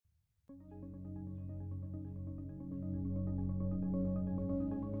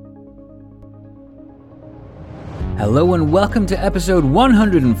Hello and welcome to episode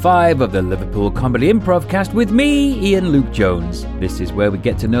 105 of the Liverpool Comedy Improvcast with me, Iain Luke Jones. This is where we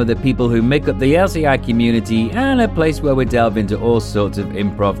get to know the people who make up the LCI community and a place where we delve into all sorts of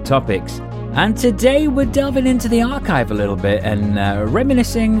improv topics. And today we're delving into the archive a little bit and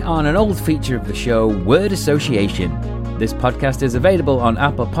reminiscing on an old feature of the show, word association. This podcast is available on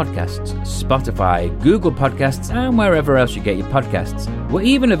Apple Podcasts, Spotify, Google Podcasts, and wherever else you get your podcasts. We're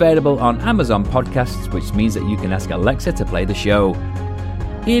even available on Amazon Podcasts, which means that you can ask Alexa to play the show.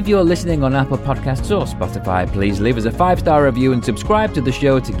 If you're listening on Apple Podcasts or Spotify, please leave us a 5-star review and subscribe to the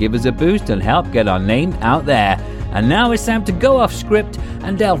show to give us a boost and help get our name out there. And now it's time to go off script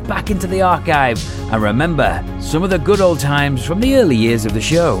and delve back into the archive and remember some of the good old times from the early years of the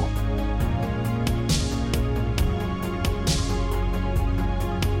show.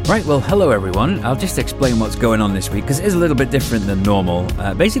 Right, well, hello everyone. I'll just explain what's going on this week because it is a little bit different than normal.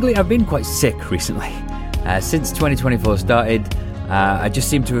 Basically, I've been quite sick recently. Since 2024 started, I just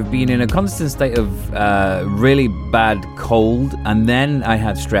seem to have been in a constant state of really bad cold, and then I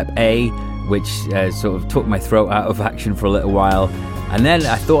had strep A, which sort of took my throat out of action for a little while, and then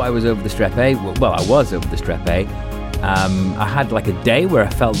I thought I was over the strep A. Well, I was over the strep A. I had like a day where I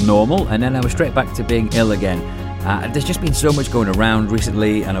felt normal, and then I was straight back to being ill again. There's just been so much going around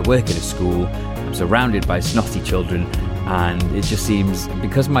recently, and I work at a school. I'm surrounded by snotty children, and it just seems,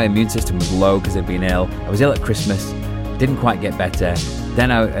 because my immune system was low because I've been ill, I was ill at Christmas, didn't quite get better,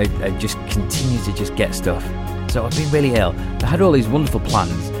 then I just continued to just get stuff. So I've been really ill. I had all these wonderful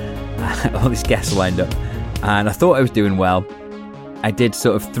plans, all these guests lined up, and I thought I was doing well. I did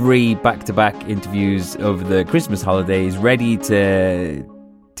sort of 3 back-to-back interviews over the Christmas holidays, ready to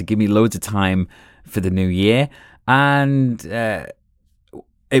give me loads of time for the new year. And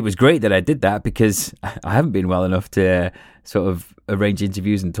it was great that I did that because I haven't been well enough to sort of arrange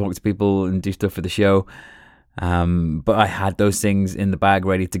interviews and talk to people and do stuff for the show. But I had those things in the bag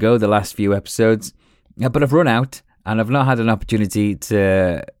ready to go the last few episodes. But I've run out and I've not had an opportunity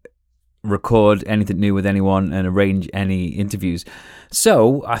to record anything new with anyone and arrange any interviews.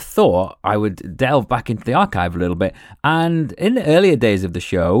 So I thought I would delve back into the archive a little bit. And in the earlier days of the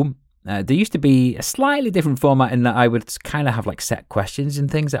show, there used to be a slightly different format in that I would kind of have like set questions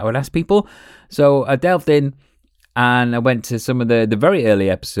and things that I would ask people. So I delved in and I went to some of the very early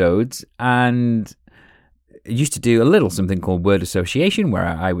episodes and used to do a little something called word association, where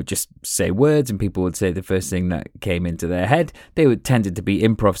I would just say words and people would say the first thing that came into their head. They would tended to be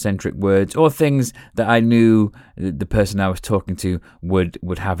improv-centric words or things that I knew the person I was talking to would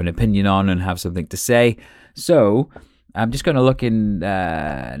have an opinion on and have something to say. So I'm just going to look in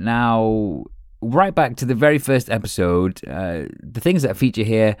now, right back to the very first episode. The things that feature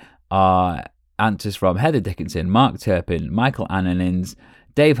here are answers from Heather Dickinson, Mark Turpin, Michael Annanins,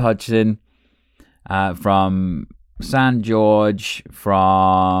 Dave Hodgson, from San George,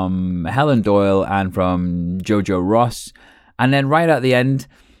 from Helen Doyle, and from Jojo Ross. And then right at the end,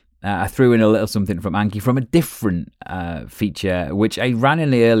 I threw in a little something from Anki from a different feature, which I ran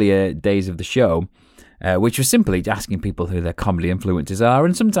in the earlier days of the show. Which was simply asking people who their comedy influences are.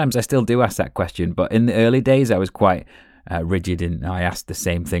 And sometimes I still do ask that question, but in the early days I was quite rigid and I asked the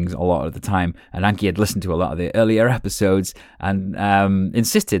same things a lot of the time. And Anki had listened to a lot of the earlier episodes and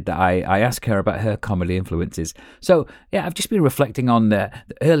insisted that I ask her about her comedy influences. So yeah, I've just been reflecting on the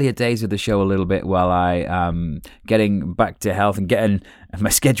earlier days of the show a little bit while I getting back to health and getting my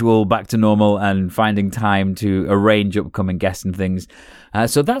schedule back to normal and finding time to arrange upcoming guests and things.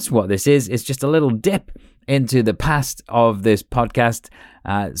 So that's what this is. It's just a little dip into the past of this podcast.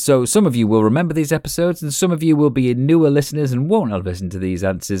 So some of you will remember these episodes and some of you will be newer listeners and won't have listened to these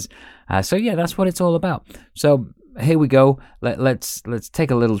answers. So yeah, that's what it's all about. So here we go. Let's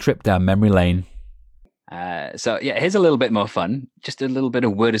take a little trip down memory lane. So yeah, here's a little bit more fun. Just a little bit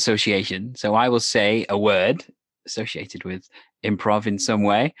of word association. So I will say a word associated with improv in some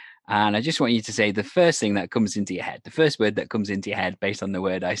way. And I just want you to say the first thing that comes into your head, the first word that comes into your head based on the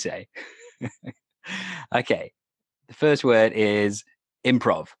word I say. Okay. The first word is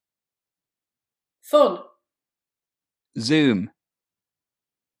improv. Fun. Zoom.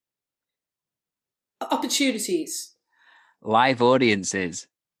 Opportunities. Live audiences.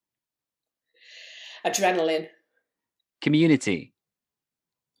 Adrenaline. Community.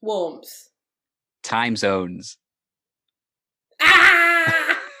 Warmth. Time zones.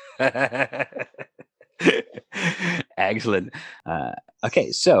 Excellent.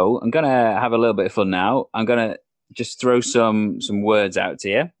 Okay, so I'm gonna have a little bit of fun now. I'm gonna just throw some words out to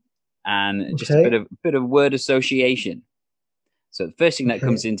you, and just a bit of word association. So the first thing that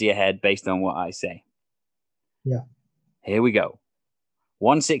comes into your head based on what I say. Yeah. Here we go.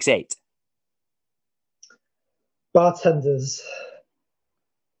 168. Bartenders.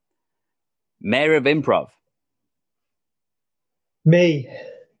 Mayor of Improv. Me.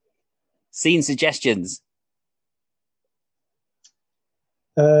 Scene suggestions.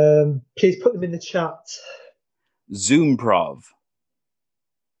 Please put them in the chat. Zoomprov.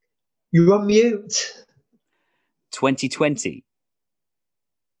 You're on mute. 2020.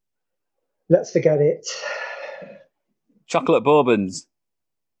 Let's forget it. Chocolate Bourbons.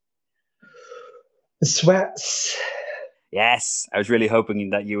 The Sweats. Yes, I was really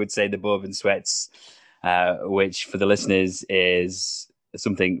hoping that you would say the Bourbon Sweats, which for the listeners is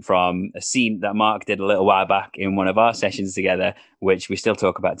something from a scene that Mark did a little while back in one of our sessions together, which we still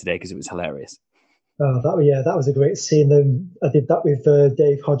talk about today because it was hilarious. Oh, that was a great scene. I did that with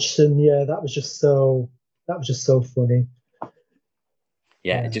Dave Hodgson. Yeah, that was just so funny.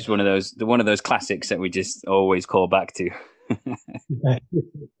 Yeah, just one of those classics that we just always call back to.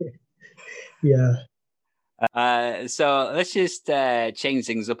 Yeah. So let's just change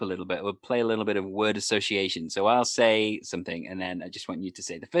things up a little bit. We'll play a little bit of word association. So I'll say something, and then I just want you to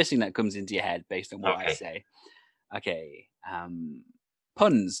say the first thing that comes into your head based on what I say. Okay.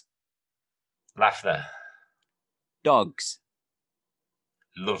 Puns. Laughter. Dogs.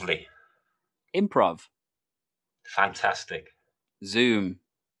 Lovely. Improv. Fantastic. Zoom.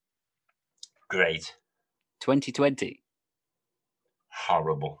 Great. 2020.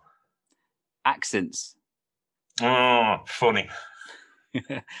 Horrible. Accents. Oh, funny.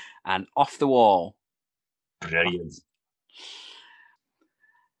 And off the wall. Brilliant.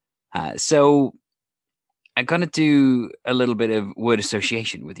 So I'm going to do a little bit of word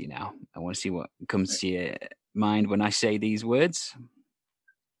association with you now. I want to see what comes to your mind when I say these words.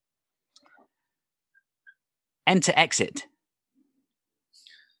 Enter, exit.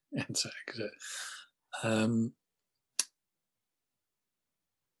 Enter, exit.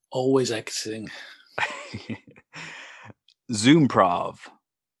 Always exiting. Zoomprov.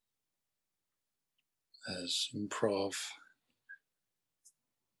 Improv.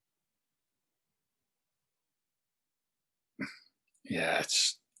 Yeah,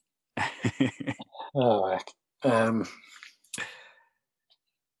 it's like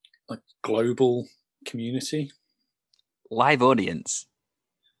global community. Live audience.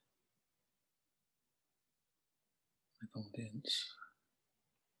 Live audience.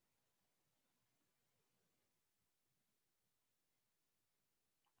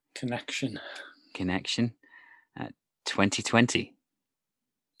 Connection. 2020.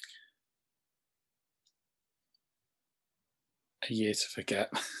 A year to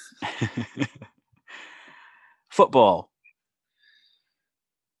forget. Football.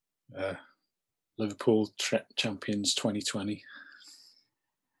 Liverpool champions 2020.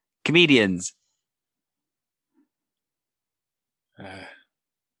 Comedians.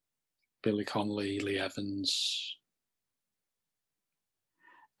 Billy Connolly, Lee Evans.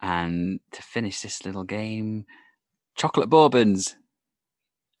 And to finish this little game, chocolate bourbons.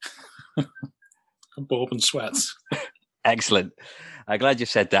 Bourbon Sweats. Excellent. I'm glad you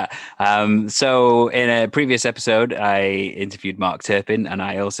said that. So in a previous episode, I interviewed Mark Turpin, and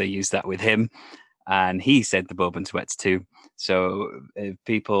I also used that with him. And he said the Bourbon Sweats too. So if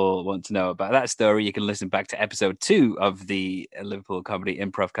people want to know about that story, you can listen back to episode 2 of the Liverpool Comedy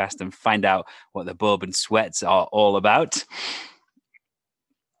Improv Cast and find out what the Bourbon Sweats are all about.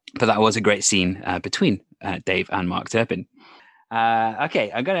 But that was a great scene between Dave and Mark Turpin. Okay,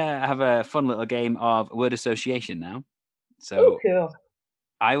 I'm going to have a fun little game of word association now. So cool.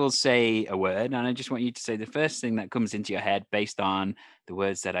 I will say a word, and I just want you to say the first thing that comes into your head based on the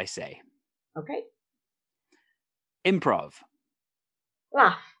words that I say. Okay. Improv.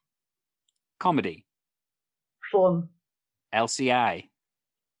 Laugh. Comedy. Fun. LCI.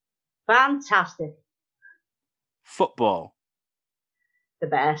 Fantastic. Football. The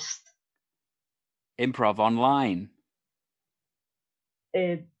best. Improv online.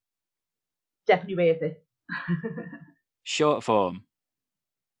 Definitely worth it. Short form.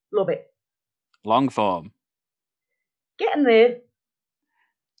 Love it. Long form. Getting there.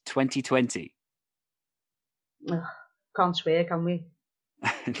 2020. Ugh, can't swear, can we?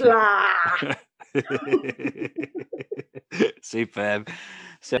 Superb.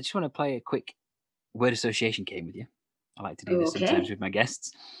 So I just want to play a quick word association game with you. I like to do this sometimes with my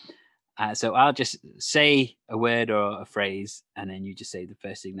guests. So I'll just say a word or a phrase, and then you just say the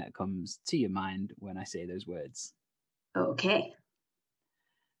first thing that comes to your mind when I say those words. Okay.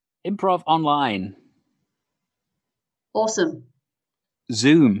 Improv online. Awesome.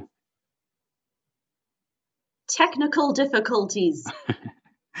 Zoom. Technical difficulties.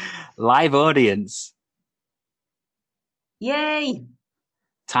 Live audience. Yay.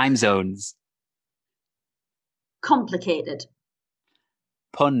 Time zones. Complicated.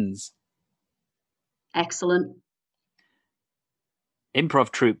 Puns. Excellent.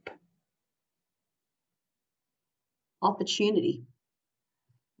 Improv troupe. Opportunity.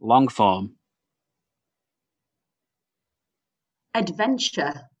 Long form.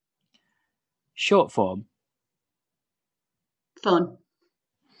 Adventure. Short form. Fun.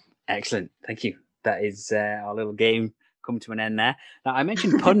 Excellent. Thank you. That is our little game come to an end there. Now, I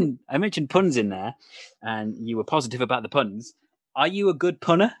mentioned I mentioned puns in there, and you were positive about the puns. Are you a good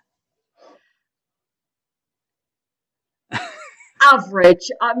punner?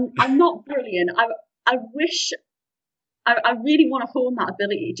 Average. I'm not brilliant. I wish I really want to hone that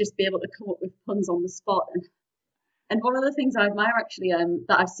ability to just be able to come up with puns on the spot. And one of the things I admire actually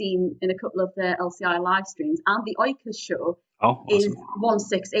that I've seen in a couple of the LCI live streams and the Oikers show is Awesome.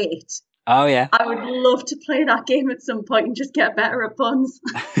 168. Oh yeah. I would love to play that game at some point and just get better at puns.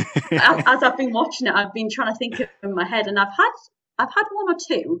 As I've been watching it, I've been trying to think of in my head, and I've had one or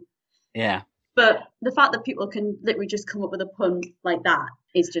two. Yeah. But the fact that people can literally just come up with a pun like that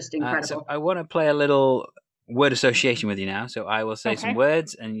is just incredible. So I want to play a little word association with you now. So I will say some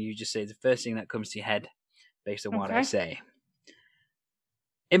words, and you just say the first thing that comes to your head based on what I say.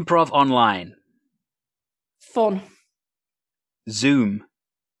 Improv online. Fun. Zoom.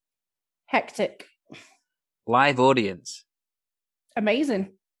 Hectic. Live audience.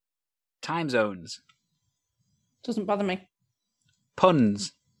 Amazing. Time zones. Doesn't bother me.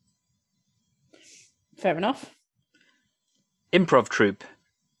 Puns. Fair enough. Improv troupe.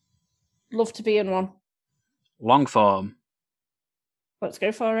 Love to be in one. Long form. Let's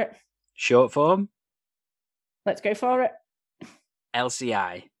go for it. Short form. Let's go for it.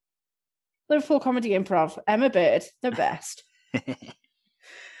 LCI. Liverpool Comedy Improv. Emma Bird, the best.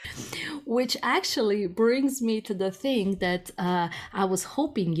 Which actually brings me to the thing that I was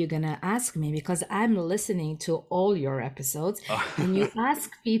hoping you're going to ask me, because I'm listening to all your episodes and you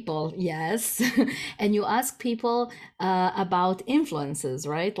ask people, yes, and you ask people about influences,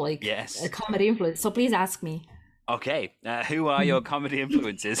 right? Like yes. Comedy influence. So please ask me. Okay. Who are your comedy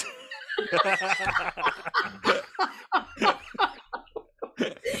influences?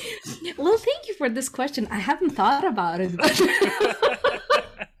 Well, thank you for this question. I haven't thought about it.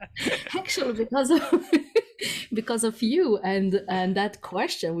 Actually, because of you and that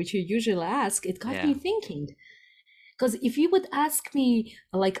question which you usually ask, it got me thinking. Because if you would ask me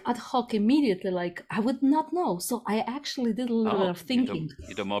like ad hoc immediately, like I would not know. So I actually did a little bit of thinking.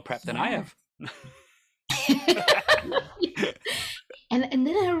 You've done more prep than I have. and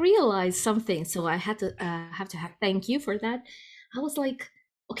then I realized something. So I had to thank you for that. I was like,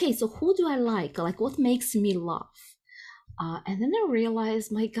 okay, so who do I like? Like, what makes me laugh? And then I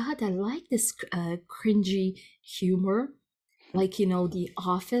realized, my God, I like this cringy humor, like, The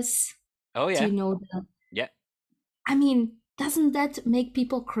Office. Oh, yeah. Do you know that? Yeah. I mean, doesn't that make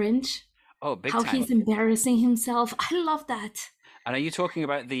people cringe? Oh, big time. How he's embarrassing himself. I love that. And are you talking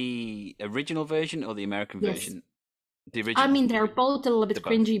about the original version or the American version? The original. I mean, they're both a little bit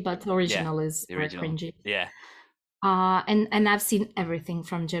cringy, but the original is the original. Cringy. Yeah. And I've seen everything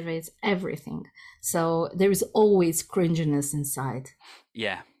from Gervais, everything. So there is always cringiness inside.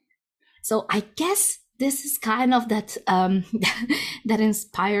 Yeah. So I guess this is kind of that that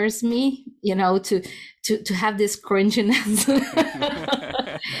inspires me, to have this cringiness.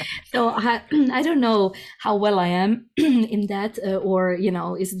 So I don't know how well I am in that, or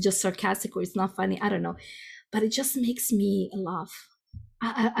is it just sarcastic or it's not funny? I don't know, but it just makes me laugh.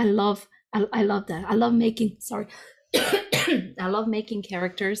 I love that. I love making I love making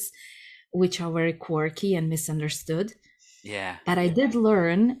characters which are very quirky and misunderstood. Yeah. But I did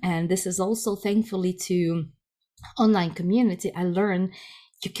learn, and this is also thankfully to online community, I learned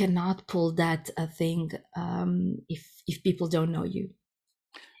you cannot pull that thing if people don't know you.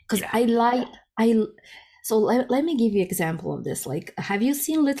 Because so let me give you an example of this. Like, have you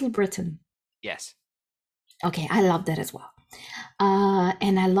seen Little Britain? Yes. Okay, I love that as well.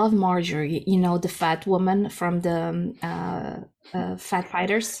 And I love Marjorie, the fat woman from the Fat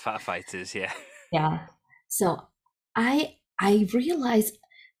Fighters. Fat Fighters, yeah. Yeah. So I realize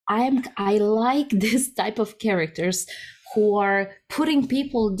I like this type of characters who are putting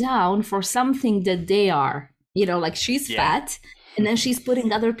people down for something that they are. Like she's fat, and then she's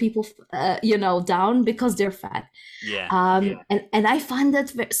putting other people, down because they're fat. Yeah. And I find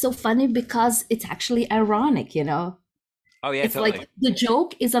that so funny because it's actually ironic, Oh yeah, it's totally. like the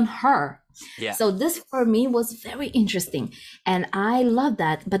joke is on her. Yeah. So this for me was very interesting, and I love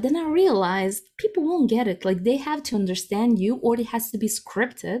that. But then I realized people won't get it. Like, they have to understand you, or it has to be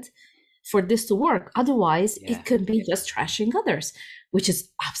scripted for this to work. Otherwise, it could be just trashing others, which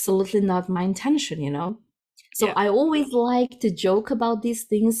is absolutely not my intention, So I always like to joke about these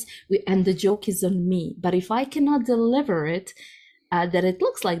things, and the joke is on me. But if I cannot deliver it, that it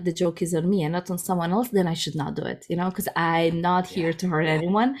looks like the joke is on me and not on someone else, then I should not do it, because I'm not here to hurt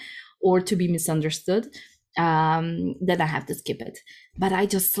anyone or to be misunderstood. Then I have to skip it. But I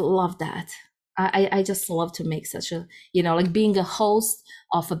just love that. I just love to make such a, like being a host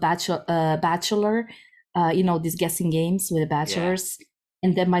of a bachelor, these guessing games with bachelors,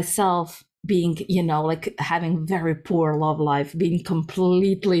 and then myself being, like having very poor love life, being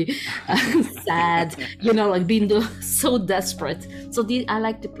completely sad, like being so desperate. So I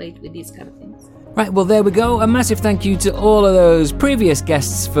like to play with these kind of things. Right, well, there we go. A massive thank you to all of those previous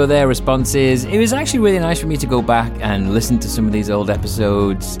guests for their responses. It was actually really nice for me to go back and listen to some of these old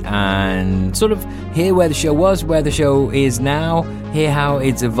episodes and sort of hear where the show was, where the show is now, hear how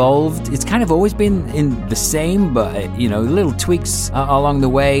it's evolved. It's kind of always been in the same, but, little tweaks along the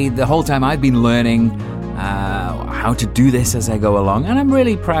way. The whole time I've been learning how to do this as I go along, and I'm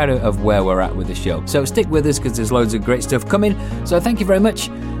really proud of where we're at with the show. So stick with us because there's loads of great stuff coming. So thank you very much.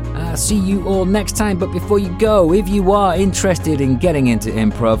 See you all next time. But before you go, if you are interested in getting into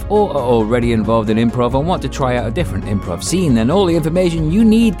improv or are already involved in improv and want to try out a different improv scene, then all the information you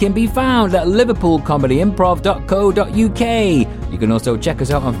need can be found at liverpoolcomedyimprov.co.uk. You can also check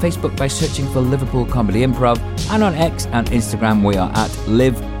us out on Facebook by searching for Liverpool Comedy Improv, and on X and Instagram we are at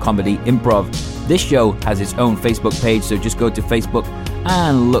Live Comedy Improv. This show has its own Facebook page, so just go to Facebook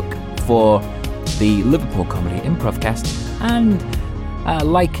and look for the Liverpool Comedy Improv cast and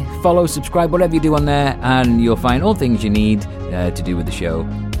like, follow, subscribe, whatever you do on there, and you'll find all things you need to do with the show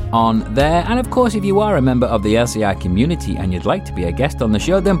on there. And of course, if you are a member of the LCI community and you'd like to be a guest on the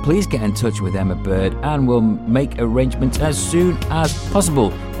show, then please get in touch with Emma Bird and we'll make arrangements as soon as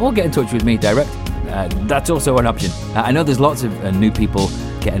possible. Or get in touch with me direct. That's also an option. I know there's lots of new people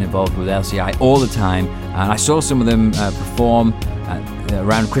getting involved with LCI all the time, and I saw some of them perform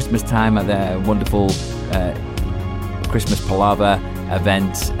around Christmas time at their wonderful Christmas Palaver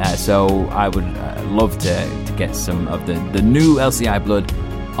event, so I would love to get some of the new LCI blood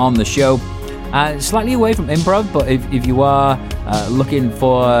on the show. Slightly away from improv, but if you are looking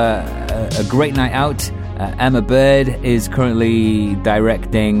for a great night out, Emma Bird is currently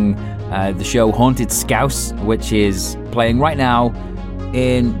directing the show Haunted Scouse, which is playing right now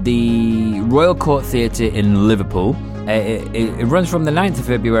in the Royal Court Theatre in Liverpool. It runs from the 9th of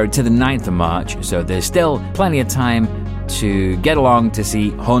February to the 9th of March, so there's still plenty of time to get along to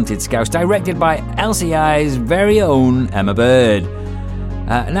see Haunted Scouse, directed by LCI's very own Emma Bird.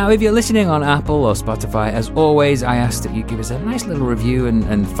 Now, if you're listening on Apple or Spotify, as always, I ask that you give us a nice little review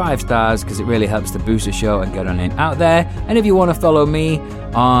and 5 stars, because it really helps to boost the show and get our name out there. And if you want to follow me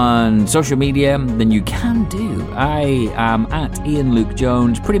on social media, then you can do. I am at Iain Luke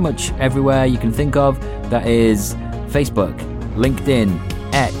Jones pretty much everywhere you can think of. That is Facebook, LinkedIn,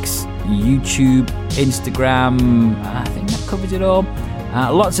 X, YouTube, Instagram. I think that covers it all.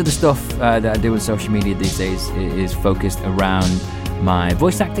 Lots of the stuff that I do on social media these days is focused around my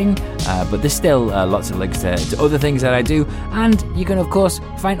voice acting, but there's still lots of links to other things that I do, and you can of course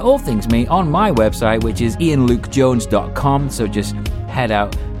find all things me on my website, which is iainlukejones.com. So just head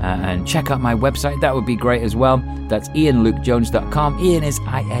out and check out my website. That would be great as well. That's iainlukejones.com. Iain is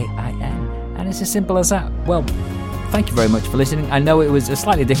I-A-I-N, and it's as simple as that. Well, thank you very much for listening. I know it was a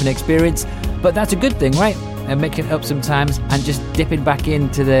slightly different experience, but that's a good thing, right? And making it up sometimes and just dipping back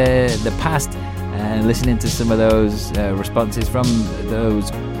into the past and listening to some of those responses from those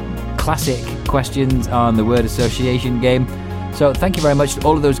classic questions on the word association game. So thank you very much to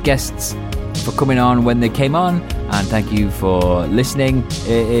all of those guests for coming on when they came on, and thank you for listening.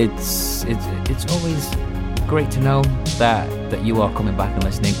 It's always great to know that you are coming back and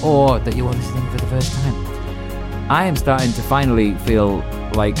listening, or that you are listening for the first time. I am starting to finally feel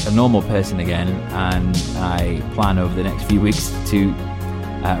like a normal person again, and I plan over the next few weeks to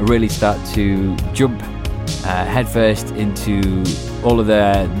really start to jump headfirst into all of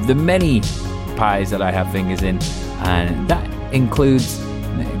the many pies that I have fingers in, and that includes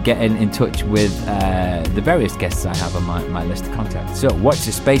getting in touch with the various guests I have on my list of contacts. So watch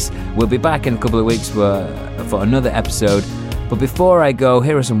this space. We'll be back in a couple of weeks for another episode. But before I go,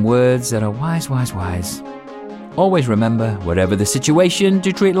 here are some words that are wise. Always remember, whatever the situation,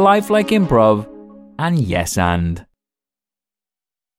 to treat life like improv, and yes and.